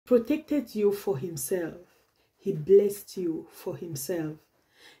protected you for himself. He blessed you for himself.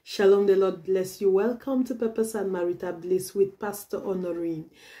 Shalom, the Lord bless you. Welcome to Purpose and Marital Bliss with Pastor Honorine.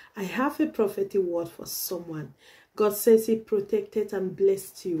 I have a prophetic word for someone. God says he protected and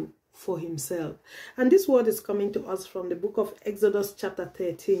blessed you for himself. And this word is coming to us from the book of Exodus chapter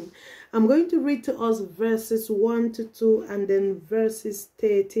 13. I'm going to read to us verses 1 to 2 and then verses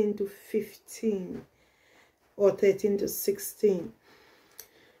 13 to 15 or 13 to 16.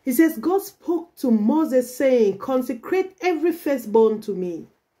 He says, God spoke to Moses saying, consecrate every firstborn to me,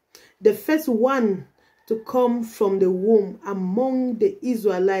 the first one to come from the womb among the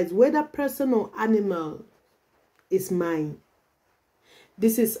Israelites, whether person or animal, is mine.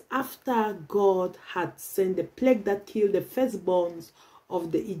 This is after God had sent the plague that killed the firstborns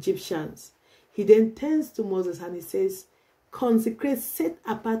of the Egyptians. He then turns to Moses and he says, consecrate, set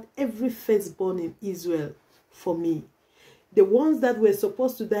apart every firstborn in Israel for me. The ones that were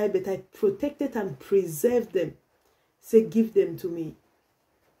supposed to die, but I protected and preserved them. Say, give them to me.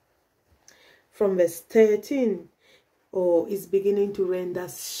 From verse 13, it's beginning to render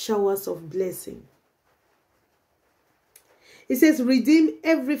showers of blessing. It says, redeem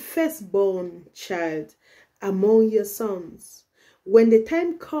every firstborn child among your sons. When the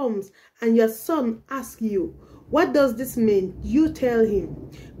time comes and your son asks you, what does this mean? You tell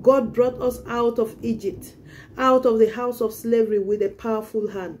him, God brought us out of Egypt, out of the house of slavery with a powerful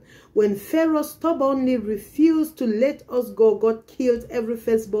hand. When Pharaoh stubbornly refused to let us go, God killed every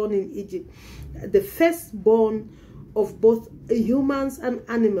firstborn in Egypt, the firstborn of both humans and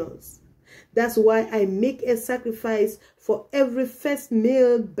animals. That's why I make a sacrifice for every first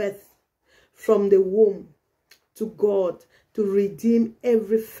male birth from the womb to God to redeem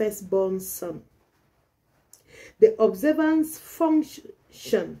every firstborn son. The observance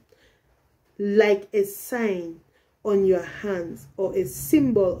function like a sign on your hands or a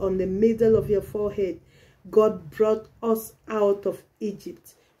symbol on the middle of your forehead. God brought us out of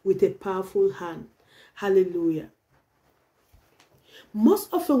Egypt with a powerful hand. Hallelujah. Most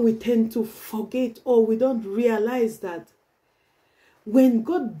often we tend to forget or we don't realize that when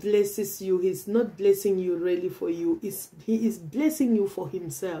God blesses you, he's not blessing you really for you. He is blessing you for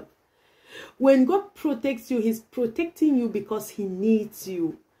himself. When God protects you, he's protecting you because he needs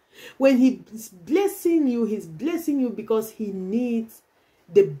you. When he's blessing you because he needs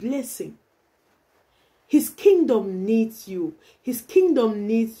the blessing. His kingdom needs you. His kingdom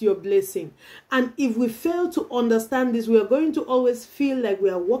needs your blessing. And if we fail to understand this, we are going to always feel like we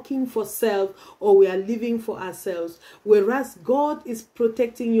are working for self or we are living for ourselves. Whereas God is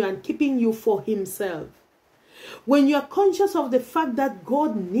protecting you and keeping you for himself. When you are conscious of the fact that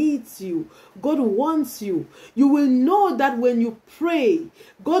God needs you, God wants you, you will know that when you pray,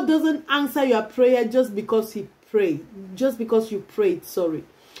 God doesn't answer your prayer just because you prayed, sorry.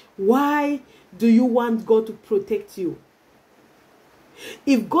 Why do you want God to protect you?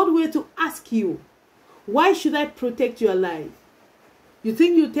 If God were to ask you, why should I protect your life? You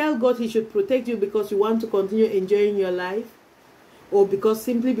think you tell God he should protect you because you want to continue enjoying your life? Or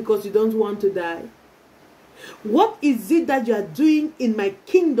simply because you don't want to die? What is it that you are doing in my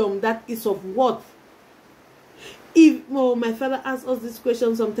kingdom that is of worth? My father asked us this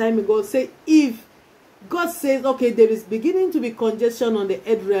question some time ago. Say, if God says, okay, there is beginning to be congestion on the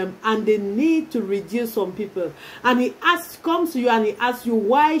earth realm and they need to reduce some people. And he comes to you and he asks you,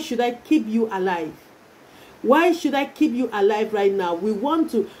 why should I keep you alive? Why should I keep you alive right now? We want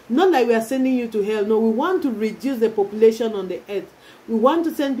to, not like we are sending you to hell. No, we want to reduce the population on the earth. We want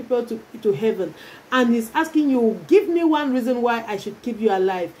to send people to heaven. And he's asking you, give me one reason why I should keep you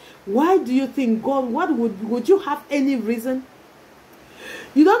alive. Why do you think God, would you have any reason?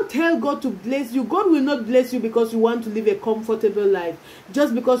 You don't tell God to bless you. God will not bless you because you want to live a comfortable life.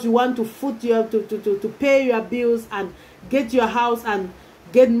 Just because you want to pay your bills and get your house and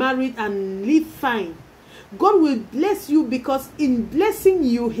get married and live fine. God will bless you because in blessing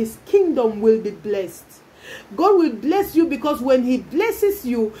you, his kingdom will be blessed. God will bless you because when he blesses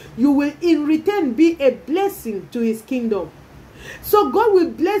you, you will in return be a blessing to his kingdom. So God will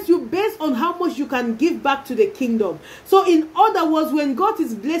bless you based on how much you can give back to the kingdom. So in other words, when God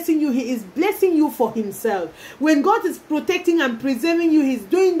is blessing you, he is blessing you for himself. When God is protecting and preserving you, he's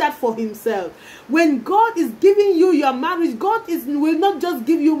doing that for himself. When God is giving you your marriage, God will not just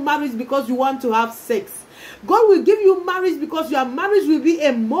give you marriage because you want to have sex. God will give you marriage because your marriage will be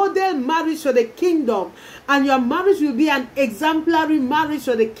a model marriage for the kingdom. And your marriage will be an exemplary marriage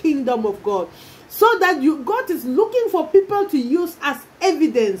for the kingdom of God. So that God is looking for people to use as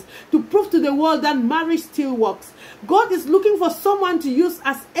evidence to prove to the world that marriage still works. God is looking for someone to use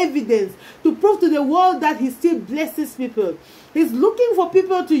as evidence to prove to the world that he still blesses people. He's looking for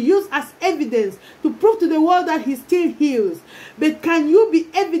people to use as evidence to prove to the world that he still heals. But can you be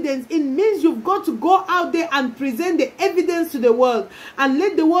evidence? It means you've got to go out there and present the evidence to the world and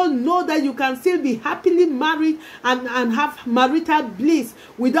let the world know that you can still be happily married and have marital bliss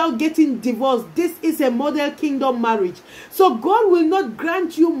without getting divorced. This is a model kingdom marriage. So God will not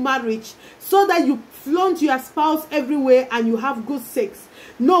grant you marriage so that you flaunt your spouse everywhere and you have good sex.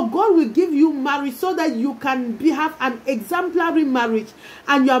 No, God will give you marriage so that you can have an exemplary marriage,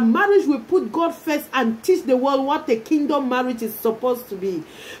 and your marriage will put God first and teach the world what a kingdom marriage is supposed to be.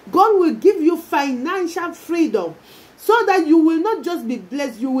 God will give you financial freedom so that you will not just be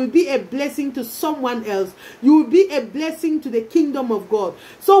blessed, you will be a blessing to someone else. You will be a blessing to the kingdom of God.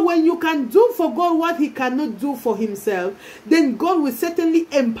 So when you can do for God what he cannot do for himself, then God will certainly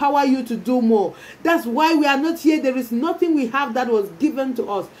empower you to do more. That's why we are not here. There is nothing we have that was given to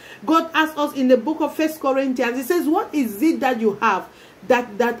us. God asked us in the book of 1 Corinthians, he says, what is it that you have that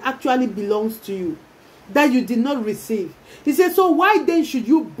actually belongs to you, that you did not receive? He says, so why then should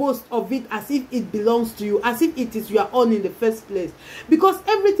you boast of it as if it belongs to you, as if it is your own in the first place? Because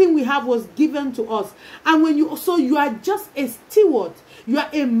everything we have was given to us. And when you are just a steward, you are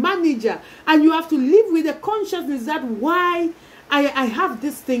a manager, and you have to live with the consciousness that why I have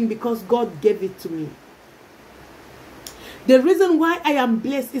this thing because God gave it to me. The reason why I am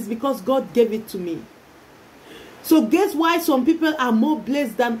blessed is because God gave it to me. So guess why some people are more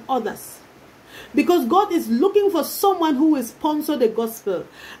blessed than others? Because God is looking for someone who will sponsor the gospel.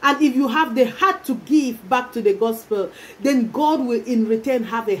 And if you have the heart to give back to the gospel, then God will in return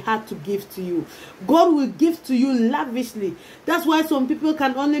have a heart to give to you. God will give to you lavishly. That's why some people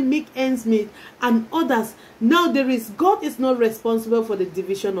can only make ends meet, and others. Now God is not responsible for the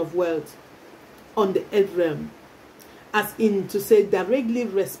division of wealth on the earth realm, as in to say directly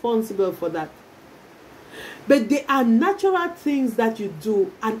responsible for that. But there are natural things that you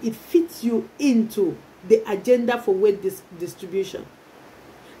do, and it fits you into the agenda for wealth distribution.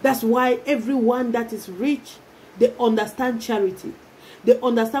 That's why everyone that is rich, they understand charity. They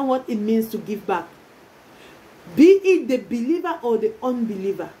understand what it means to give back. Be it the believer or the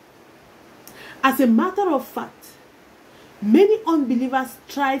unbeliever. As a matter of fact, many unbelievers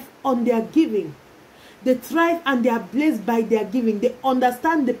thrive on their giving. They thrive and they are blessed by their giving. They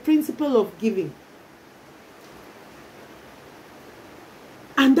understand the principle of giving.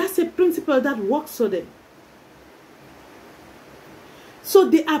 And that's a principle that works for them. So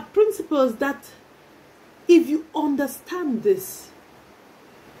there are principles that if you understand this,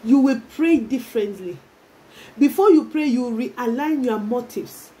 you will pray differently. Before you pray, you will realign your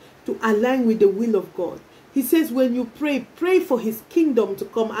motives to align with the will of God. He says when you pray, pray for his kingdom to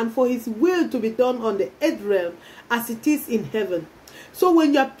come and for his will to be done on the earth realm as it is in heaven. So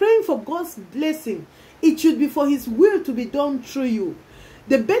when you are praying for God's blessing, it should be for his will to be done through you.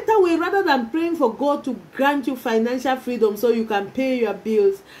 The better way, rather than praying for God to grant you financial freedom so you can pay your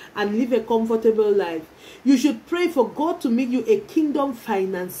bills and live a comfortable life, you should pray for God to make you a kingdom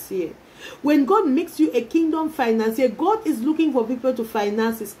financier. When God makes you a kingdom financier, God is looking for people to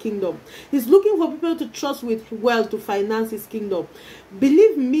finance his kingdom. He's looking for people to trust with wealth to finance his kingdom.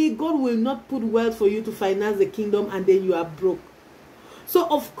 Believe me, God will not put wealth for you to finance the kingdom and then you are broke. So,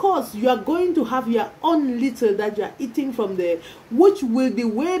 of course, you are going to have your own little that you are eating from there, which will be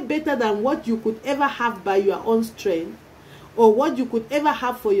way better than what you could ever have by your own strength or what you could ever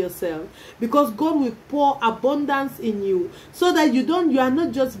have for yourself, because God will pour abundance in you so that you are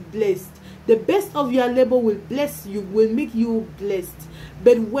not just blessed. The best of your labor will bless you, will make you blessed.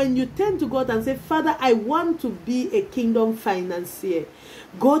 But when you turn to God and say, Father, I want to be a kingdom financier,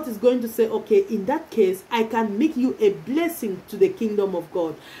 God is going to say, okay, in that case, I can make you a blessing to the kingdom of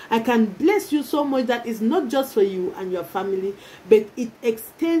God. I can bless you so much that it's not just for you and your family, but it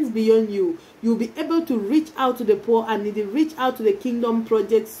extends beyond you. You'll be able to reach out to the poor and reach out to the kingdom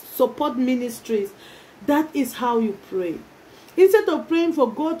projects, support ministries. That is how you pray. Instead of praying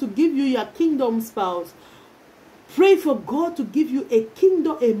for God to give you your kingdom spouse, pray for God to give you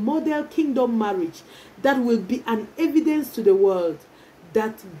a model kingdom marriage that will be an evidence to the world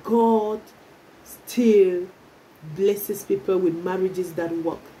that God still blesses people with marriages that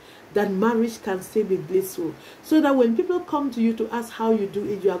work. That marriage can still be blissful. So that when people come to you to ask how you do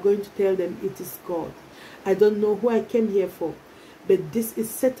it, you are going to tell them it is God. I don't know who I came here for, but this is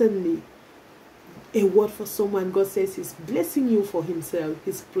certainly a word for someone. God says he's blessing you for himself.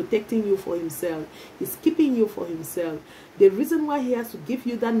 He's protecting you for himself. He's keeping you for himself. The reason why he has to give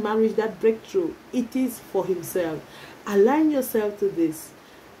you that marriage, that breakthrough, it is for himself. Align yourself to this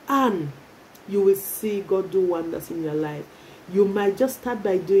and you will see God do wonders in your life. You might just start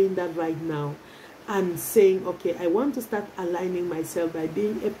by doing that right now and saying, okay, I want to start aligning myself by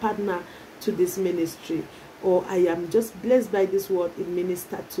being a partner to this ministry, or I am just blessed by this word, it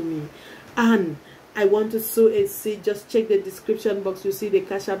ministered to me, and I want to sow a seed. Just check the description box. You see the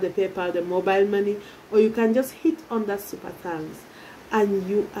cash app, the PayPal, the mobile money, or you can just hit on that super thanks, and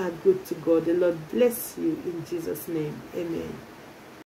you are good to go. The Lord bless you in Jesus' name. Amen.